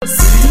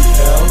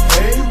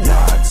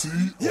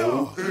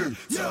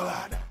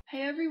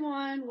Hey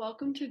everyone,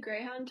 welcome to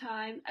Greyhound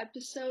Time,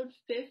 episode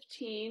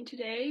 15.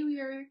 Today we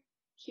are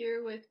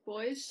here with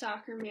boys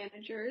soccer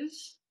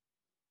managers,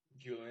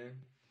 Julian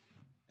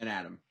and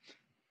Adam.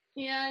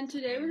 And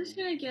today we're just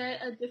going to get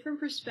a different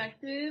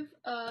perspective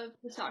of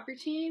the soccer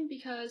team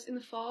because in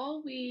the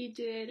fall we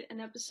did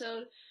an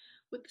episode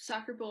with the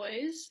soccer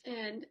boys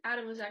and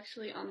Adam was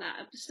actually on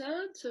that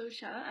episode, so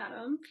shout out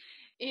Adam.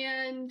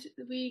 And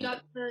we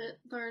got to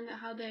learn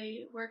how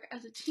they work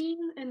as a team,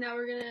 and now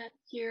we're going to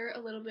hear a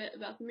little bit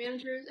about the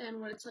managers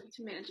and what it's like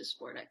to manage a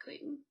sport at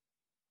Clayton.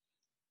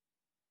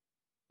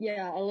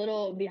 Yeah, a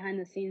little behind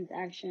the scenes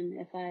action,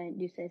 if I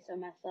do say so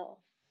myself.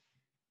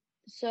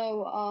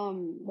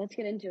 So, let's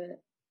get into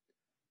it.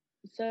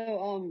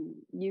 So,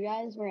 you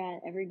guys were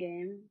at every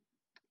game.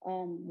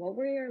 What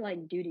were your,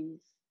 duties?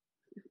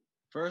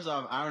 First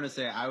off, I want to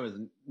say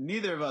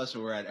neither of us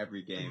were at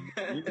every game.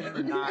 We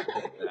were not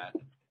like that.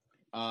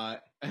 Are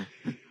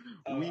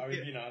we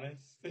being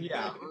honest?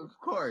 Yeah, of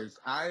course.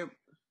 I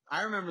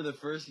remember the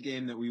first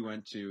game that we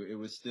went to, it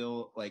was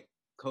still,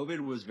 COVID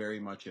was very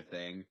much a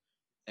thing.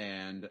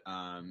 And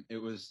it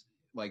was,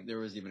 there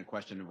was even a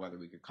question of whether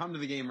we could come to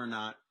the game or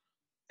not.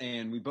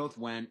 And we both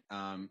went.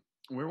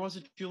 Where was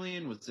it,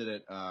 Julian? Was it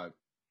at,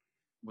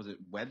 was it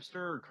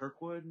Webster or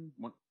Kirkwood?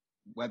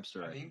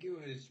 Webster. I think it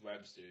was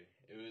Webster.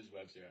 It was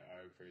Webster,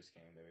 our first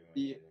game that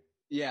we went to.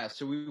 Yeah,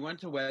 so we went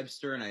to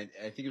Webster, and I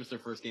think it was their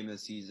first game of the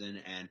season,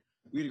 and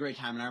we had a great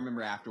time. And I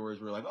remember afterwards,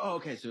 we were like, oh,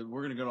 okay, so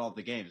we're going to go to all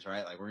the games,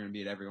 right? We're going to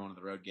be at every one of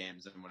the road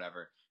games and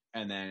whatever.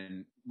 And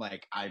then,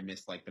 I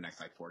missed, the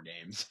next, 4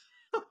 games.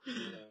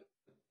 Yeah.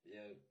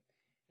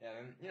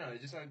 And,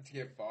 it just started to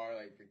get far.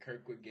 The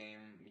Kirkwood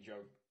game, we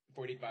drove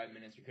 45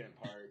 minutes, we couldn't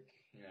park.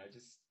 It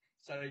just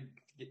started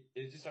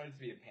to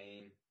be a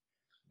pain.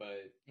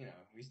 But,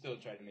 we still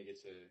tried to make it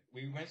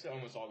we went to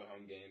almost all the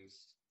home games.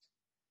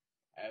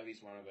 At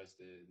least one of us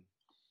did.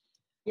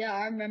 Yeah,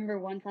 I remember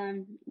one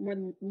time, more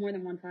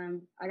than one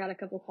time, I got a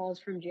couple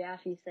calls from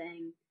Jaffe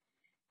saying,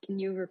 can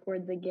you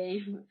record the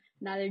game?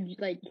 Neither,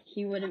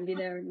 he wouldn't be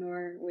there,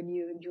 nor would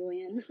you,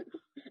 Julian.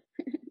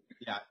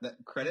 Yeah,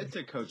 credit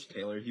to Coach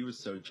Taylor. He was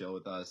so chill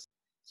with us.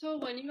 So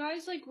when you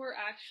guys, were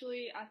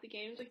actually at the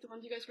games, the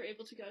ones you guys were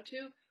able to go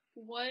to,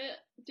 what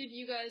did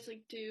you guys,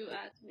 do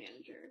as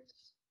managers?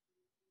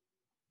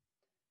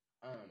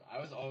 I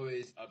was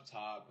always up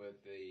top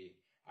with the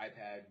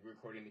iPad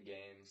recording the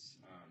games.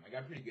 I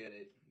got pretty good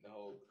at the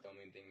whole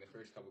filming thing. The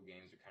first couple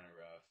games were kind of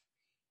rough.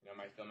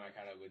 My film, I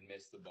kind of would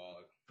miss the ball,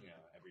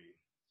 every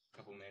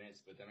couple minutes,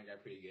 but then I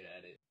got pretty good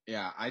at it.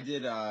 Yeah, I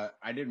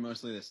did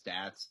mostly the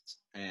stats,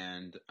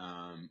 and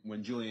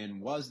when Julian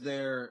was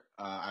there,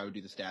 I would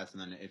do the stats, and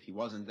then if he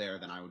wasn't there,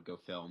 then I would go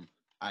film.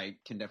 I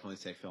can definitely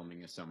say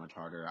filming is so much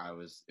harder. It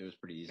was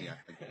pretty easy. I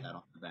could get that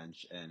on the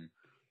bench and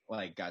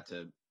got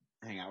to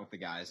hang out with the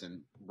guys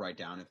and write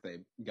down if they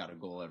got a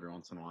goal every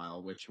once in a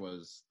while, which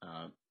was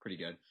pretty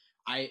good.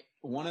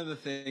 One of the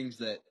things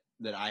that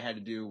I had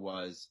to do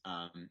was,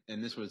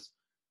 and this was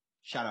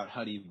shout out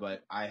Huddy,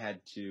 but I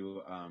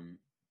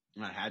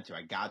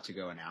got to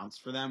go announce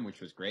for them,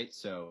 which was great.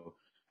 So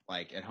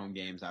at home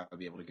games, I would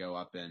be able to go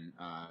up and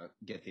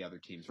get the other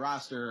team's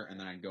roster, and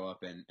then I'd go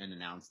up and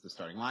announce the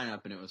starting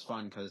lineup. And it was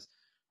fun because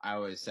I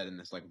always said in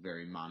this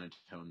very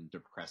monotone,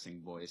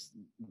 depressing voice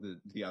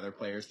the other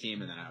player's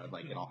team, and then I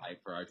would get all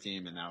hyped for our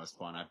team, and that was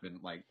fun. I've been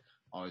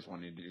always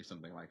wanting to do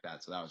something like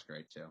that, so that was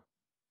great too.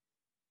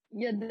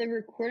 Yeah, the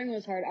recording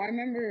was hard. I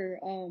remember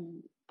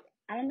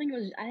I think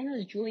it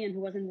was Julian who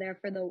wasn't there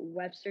for the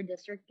Webster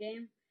District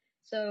game.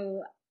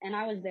 So, and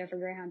I was there for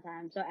Greyhound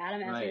Time. So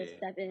Adam asked me to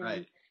step in.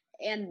 Right.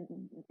 And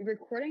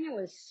recording it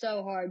was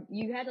so hard.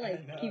 You had to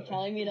keep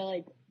telling me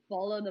to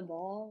follow the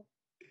ball.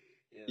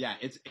 Yeah,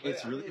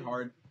 it's really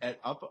hard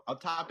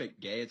up top at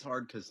Gay. It's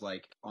hard because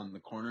on the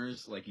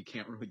corners, you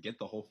can't really get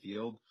the whole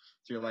field.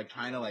 So you're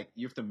trying to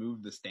you have to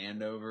move the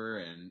stand over,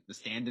 and the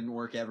stand didn't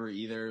work ever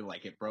either.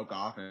 It broke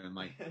off in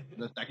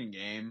the second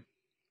game.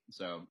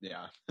 So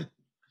yeah.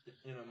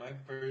 My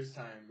first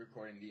time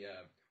recording the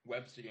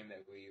Webster game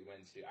that we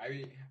went to,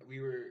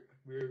 we were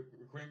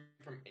recording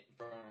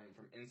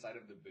from inside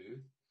of the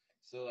booth.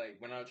 So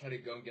when I would try to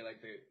go and get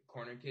the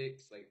corner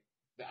kicks,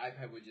 the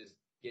iPad would just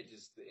get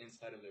the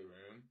inside of the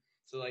room.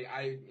 So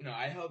I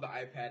held the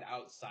iPad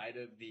outside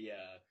of the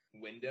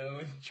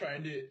window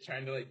trying to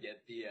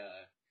get the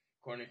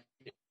corner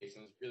kicks. It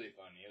was really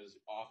funny. It was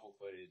awful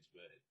footage,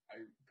 but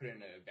I put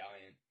in a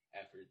valiant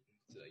effort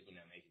to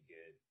make it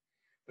good.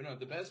 But no,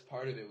 the best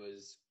part of it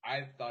was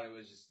I thought it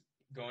was just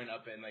going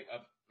up and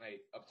up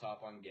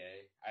top on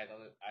Gay. I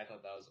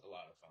thought that was a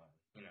lot of fun,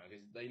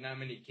 because not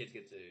many kids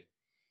get to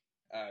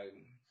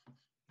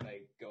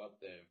go up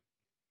there.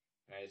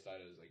 And I just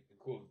thought it was a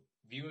cool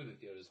view of the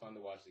field. It was fun to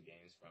watch the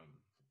games from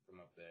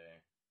up there.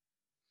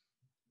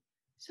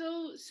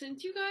 So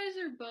since you guys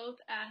are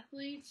both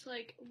athletes,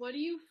 what do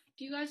you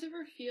guys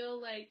ever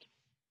feel I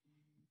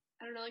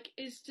don't know,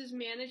 does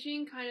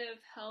managing kind of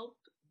help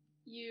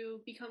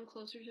you become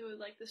closer to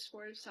the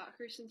sport of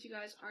soccer since you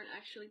guys aren't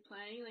actually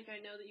playing? I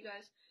know that you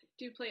guys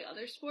do play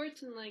other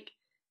sports, and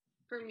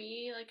for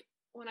me,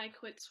 when I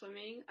quit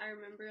swimming, I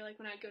remember like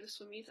when I'd go to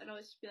swim meets, I'd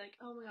always be like,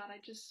 oh my god, I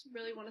just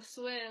really want to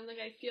swim. Like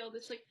I feel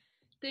this like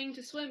thing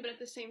to swim, but at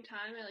the same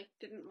time, I like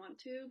didn't want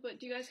to. But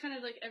do you guys kind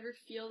of like ever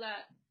feel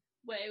that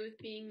way with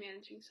being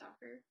managing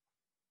soccer?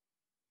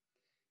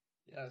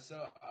 Yeah,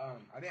 so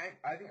I think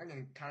I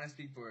can kind of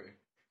speak for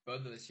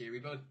both of us here. We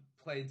both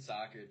played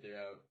soccer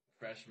throughout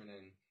freshman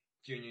and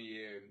junior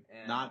year,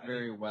 and Not I think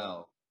very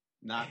well.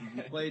 Not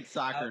we played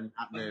soccer,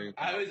 not very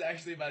I well. was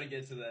actually about to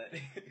get to that.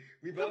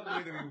 We both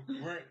knew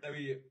that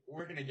we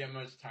weren't gonna get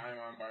much time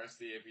on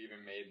varsity if we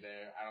even made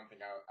there. I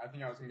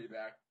think I was gonna be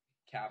back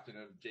captain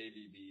of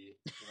JVB,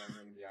 if I'm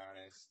gonna be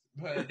honest.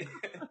 But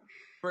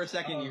For a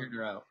second year in a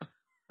row.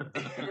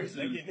 for the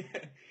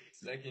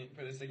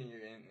second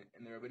year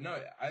in the row. But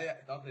no, I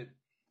thought that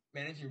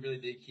managing really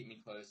did keep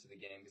me close to the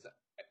game because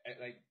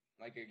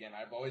like again,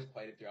 I've always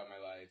played it throughout my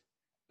life.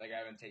 Like I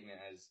haven't taken it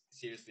as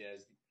seriously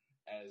as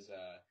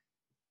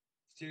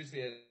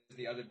seriously as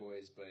the other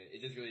boys, but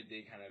it just really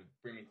did kind of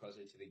bring me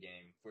closer to the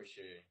game for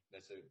sure.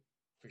 That's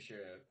for sure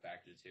a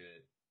factor to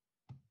it.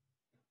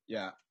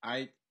 Yeah,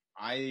 I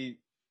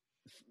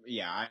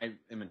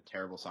am a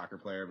terrible soccer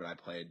player, but I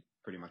played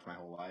pretty much my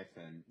whole life,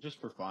 and just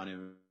for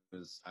fun,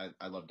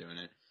 I love doing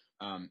it.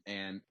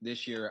 And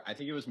this year, I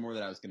think it was more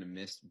that I was going to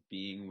miss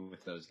being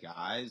with those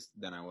guys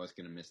than I was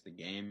going to miss the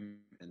game,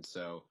 and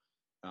so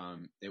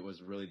it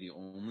was really the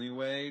only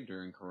way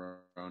during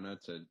Corona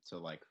to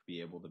like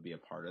be able to be a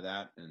part of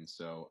that, and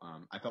so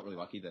I felt really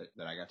lucky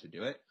that I got to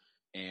do it.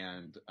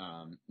 And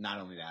not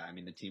only that, I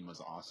mean, the team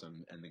was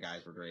awesome, and the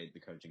guys were great.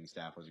 The coaching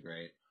staff was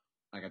great.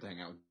 I got to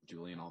hang out with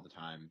Julian all the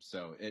time.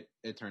 So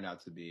it turned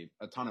out to be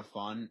a ton of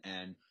fun,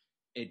 and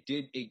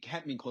it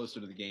kept me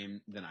closer to the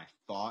game than I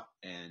thought.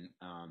 And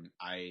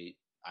I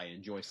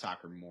enjoy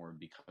soccer more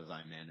because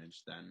I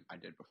manage than I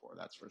did before.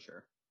 That's for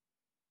sure.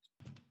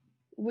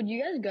 Would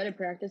you guys go to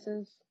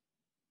practices?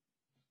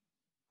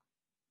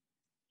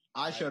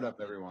 I showed up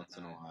every once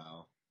in a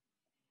while.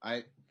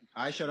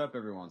 I showed up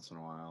every once in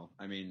a while.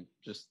 I mean,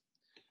 just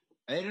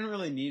they didn't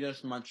really need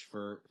us much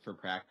for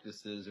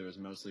practices. It was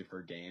mostly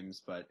for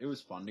games, but it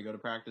was fun to go to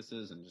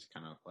practices and just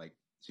kind of like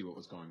see what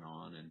was going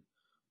on and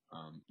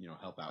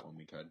help out when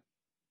we could.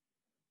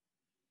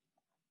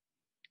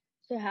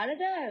 So how did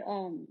that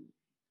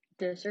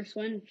district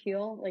win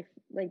feel?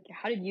 Like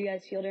how did you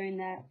guys feel during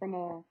that from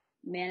a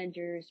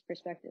manager's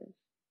perspective?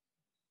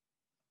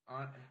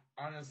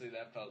 Honestly,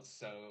 that felt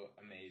so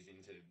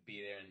amazing to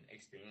be there and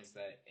experience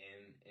that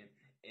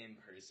in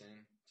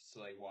person. Just to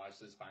like watch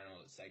those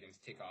final seconds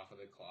tick off of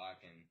the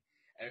clock, and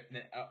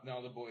then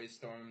all the boys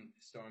stormed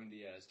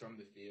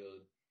the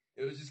field.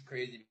 It was just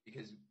crazy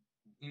because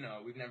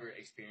we've never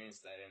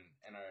experienced that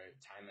in our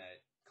time at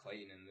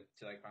Clayton, and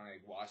to like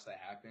finally like, watch that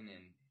happen,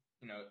 and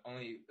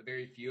only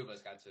very few of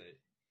us got to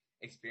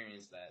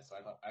experience that. So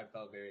I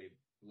felt very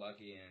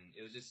lucky, and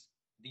it was just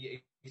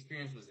the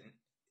experience was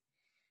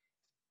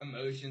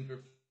emotions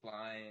were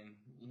flying.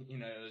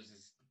 It was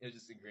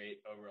just a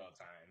great overall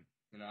time.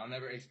 I'll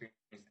never experience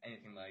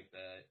anything like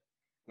that.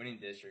 Winning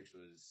districts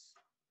was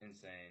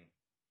insane.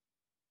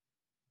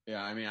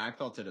 Yeah, I mean, I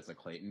felt it as a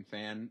Clayton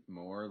fan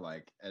more.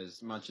 Like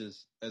as much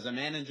as a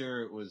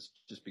manager, it was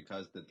just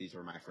because that these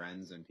were my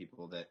friends and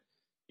people that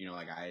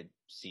like I had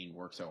seen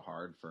work so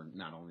hard for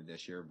not only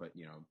this year but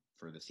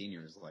for the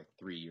seniors like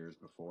 3 years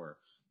before.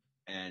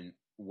 And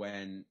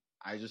when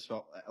I just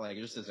felt like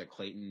just as a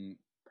Clayton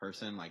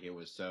person, like it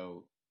was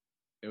so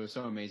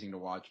amazing to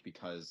watch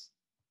because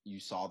you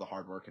saw the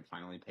hard work had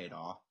finally paid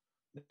off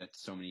that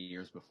so many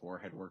years before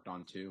had worked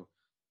on too.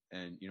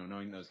 And,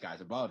 knowing those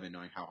guys above and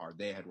knowing how hard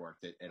they had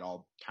worked, it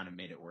all kind of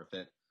made it worth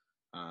it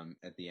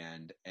at the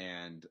end.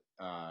 And,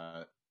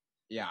 I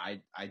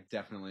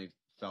definitely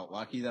felt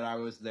lucky that I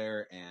was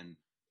there. And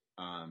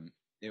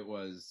it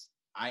was,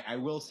 I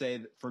will say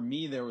that for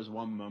me, there was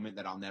one moment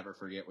that I'll never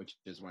forget, which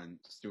is when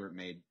Stuart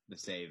made the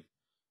save.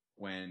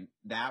 When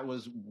that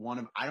was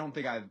I don't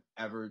think I've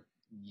ever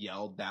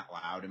yelled that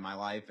loud in my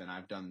life, and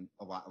I've done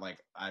a lot. Like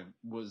I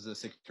was a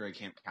sixth grade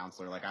camp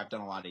counselor. Like I've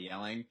done a lot of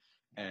yelling,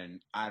 and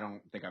I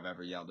don't think I've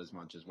ever yelled as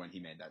much as when he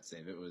made that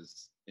save. It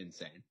was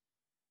insane.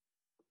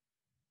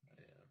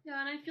 Yeah,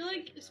 and I feel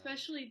like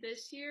especially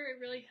this year, it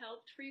really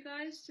helped for you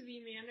guys to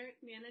be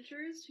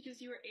managers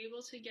because you were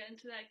able to get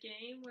into that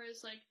game,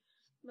 whereas like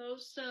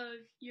most of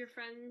your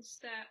friends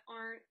that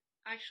aren't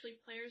actually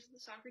players of the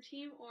soccer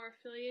team or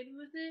affiliated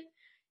with it,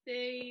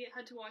 they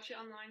had to watch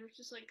it online, which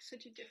is like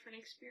such a different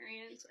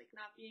experience, like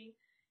not being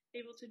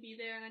able to be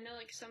there. And I know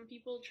like some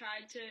people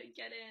tried to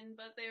get in,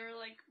 but they were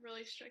like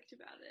really strict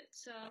about it.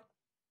 So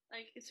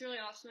like it's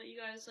really awesome that you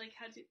guys like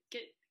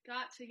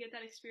got to get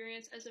that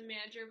experience as a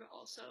manager, but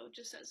also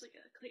just as like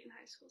a Clayton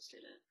High School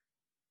student.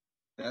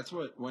 That's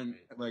what when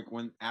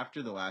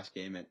after the last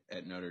game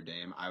at Notre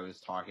Dame, I was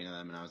talking to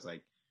them and I was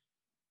like,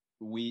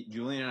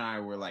 Julian and I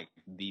were like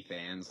the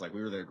fans, like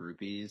we were their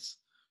groupies.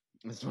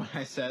 That's what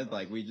I said.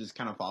 Like we just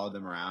kind of followed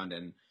them around,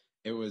 and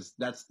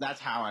that's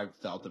how I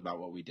felt about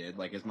what we did.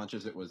 Like as much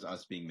as it was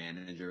us being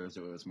managers,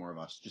 it was more of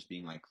us just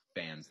being like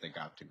fans that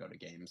got to go to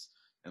games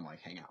and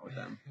like hang out with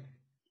them.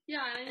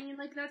 Yeah, I mean,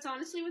 like, that's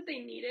honestly what they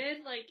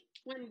needed, like,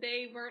 when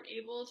they weren't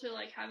able to,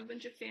 like, have a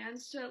bunch of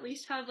fans, to at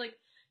least have, like,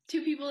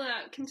 2 people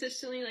that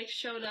consistently, like,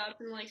 showed up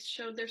and, like,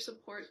 showed their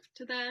support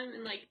to them,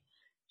 and, like,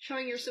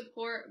 showing your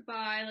support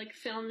by, like,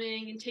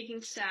 filming and taking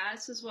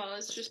stats, as well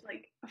as just,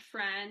 like, a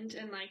friend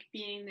and, like,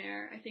 being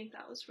there. I think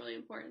that was really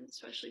important,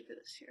 especially for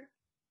this year.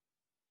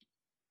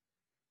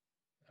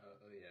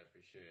 Oh yeah,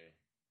 for sure.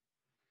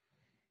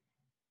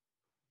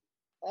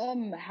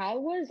 How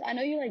was, I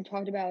know you like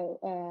talked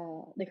about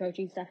the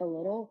coaching staff a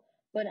little,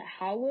 but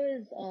how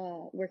was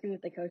working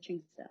with the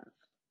coaching staff?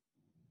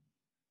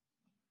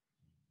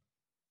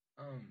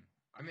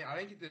 I mean, I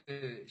didn't get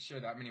to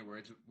share that many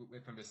words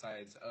with him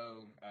besides,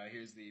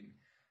 here's the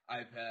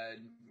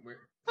iPad. Where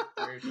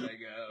should I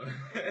go?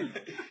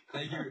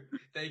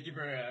 Thank you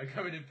for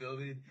coming and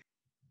filming.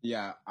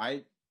 Yeah,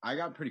 I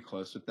got pretty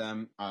close with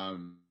them.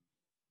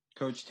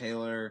 Coach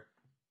Taylor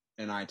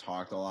and I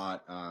talked a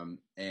lot,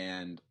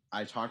 and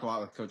I talked a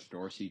lot with Coach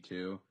Dorsey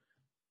too,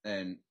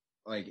 and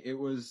like it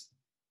was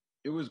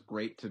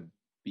great to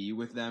be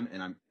with them,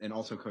 and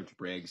also Coach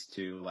Briggs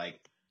too. Like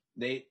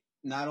they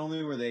not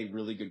only were they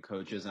really good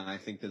coaches, and I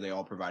think that they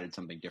all provided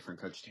something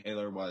different. Coach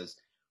Taylor was,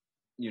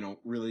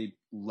 really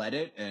led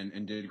it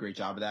and did a great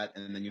job of that,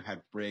 and then you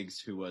had Briggs,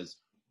 who was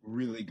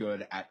really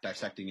good at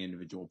dissecting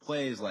individual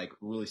plays, like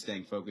really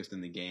staying focused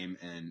in the game,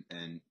 and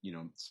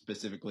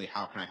specifically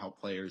how can I help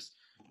players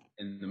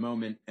in the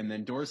moment. And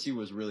then Dorsey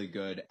was really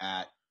good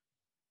at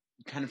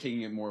kind of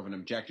taking it more of an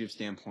objective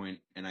standpoint,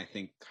 and I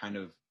think kind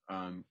of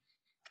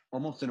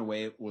almost in a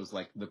way it was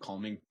like the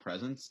calming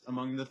presence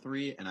among the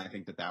three, and I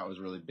think that was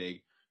really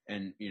big.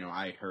 And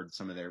I heard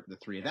some of the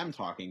three of them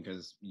talking,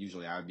 because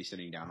usually I would be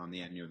sitting down on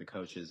the end near the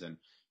coaches, and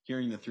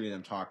hearing the three of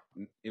them talk,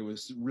 it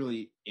was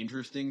really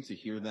interesting to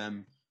hear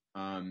them,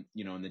 and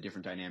the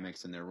different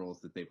dynamics and their roles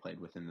that they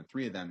played within the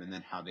three of them, and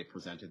then how they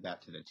presented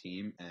that to the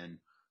team. And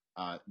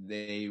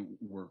they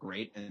were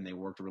great, and they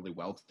worked really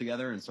well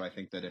together. And so I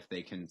think that if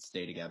they can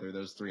stay together,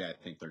 those three, I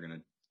think they're going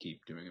to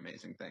keep doing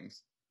amazing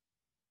things.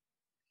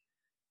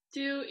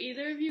 Do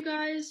either of you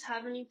guys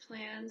have any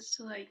plans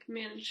to, like,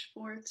 manage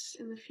sports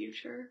in the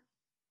future?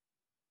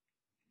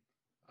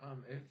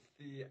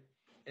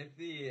 If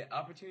the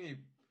opportunity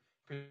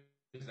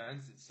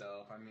presents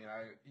itself, I mean,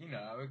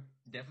 I would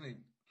definitely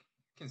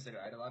consider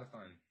it. I had a lot of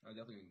fun. I would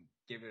definitely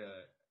give it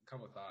a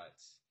couple of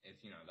thoughts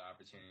if, the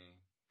opportunity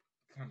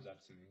comes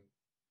up to me.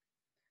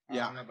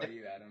 Yeah. I don't know about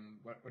you, Adam.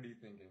 What are you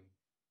thinking?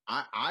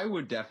 I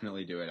would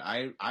definitely do it.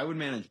 I would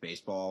manage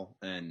baseball,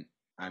 and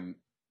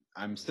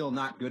I'm still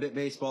not good at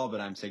baseball,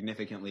 but I'm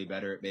significantly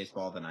better at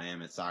baseball than I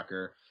am at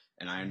soccer,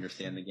 and I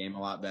understand the game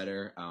a lot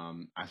better.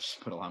 I've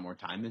just put a lot more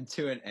time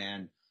into it,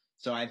 and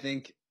so I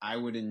think I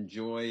would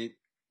enjoy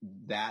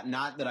that.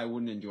 Not that I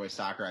wouldn't enjoy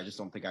soccer, I just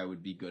don't think I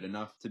would be good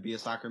enough to be a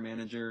soccer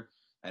manager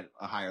at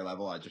a higher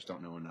level. I just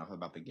don't know enough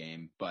about the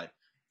game, but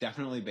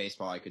definitely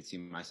baseball I could see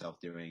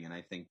myself doing, and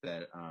I think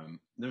that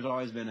there's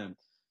always been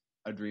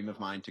a dream of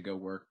mine to go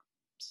work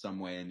some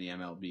way in the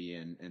MLB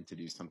and to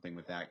do something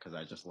with that, because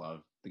I just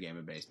love the game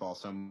of baseball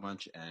so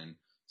much. And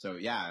so,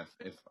 yeah,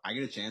 if I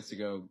get a chance to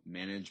go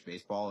manage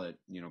baseball at,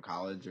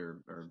 college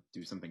or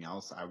do something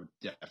else, I would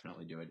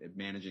definitely do it.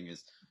 Managing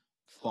is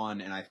fun.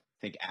 And I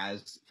think,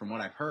 as from what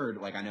I've heard,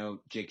 like I know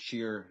Jake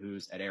Shear,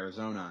 who's at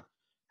Arizona,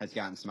 has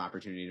gotten some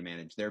opportunity to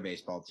manage their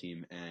baseball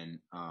team, and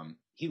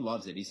he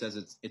loves it. He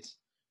says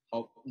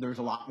there's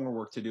a lot more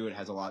work to do. It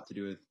has a lot to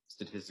do with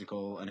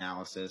statistical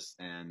analysis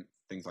and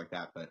things like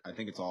that, but I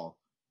think it's all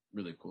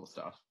really cool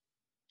stuff.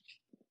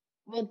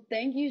 Well,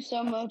 thank you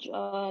so much,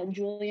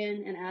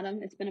 Julian and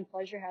Adam. It's been a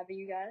pleasure having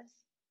you guys.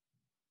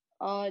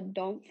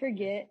 Don't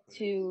forget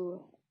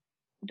to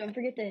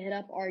hit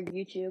up our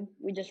YouTube.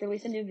 We just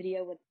released a new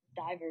video with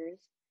divers,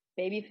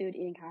 baby food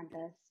eating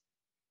contest,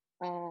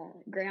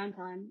 Greyhound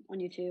Time on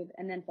YouTube,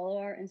 and then follow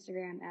our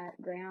Instagram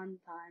at Greyhound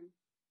Time,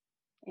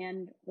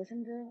 and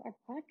listen to our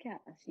podcast.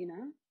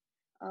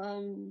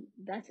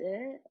 That's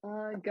it.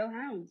 Go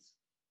Hounds.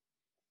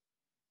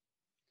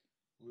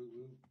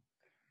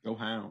 Go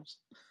Hounds.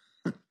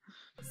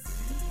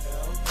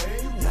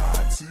 L-A-Y-T-O-N.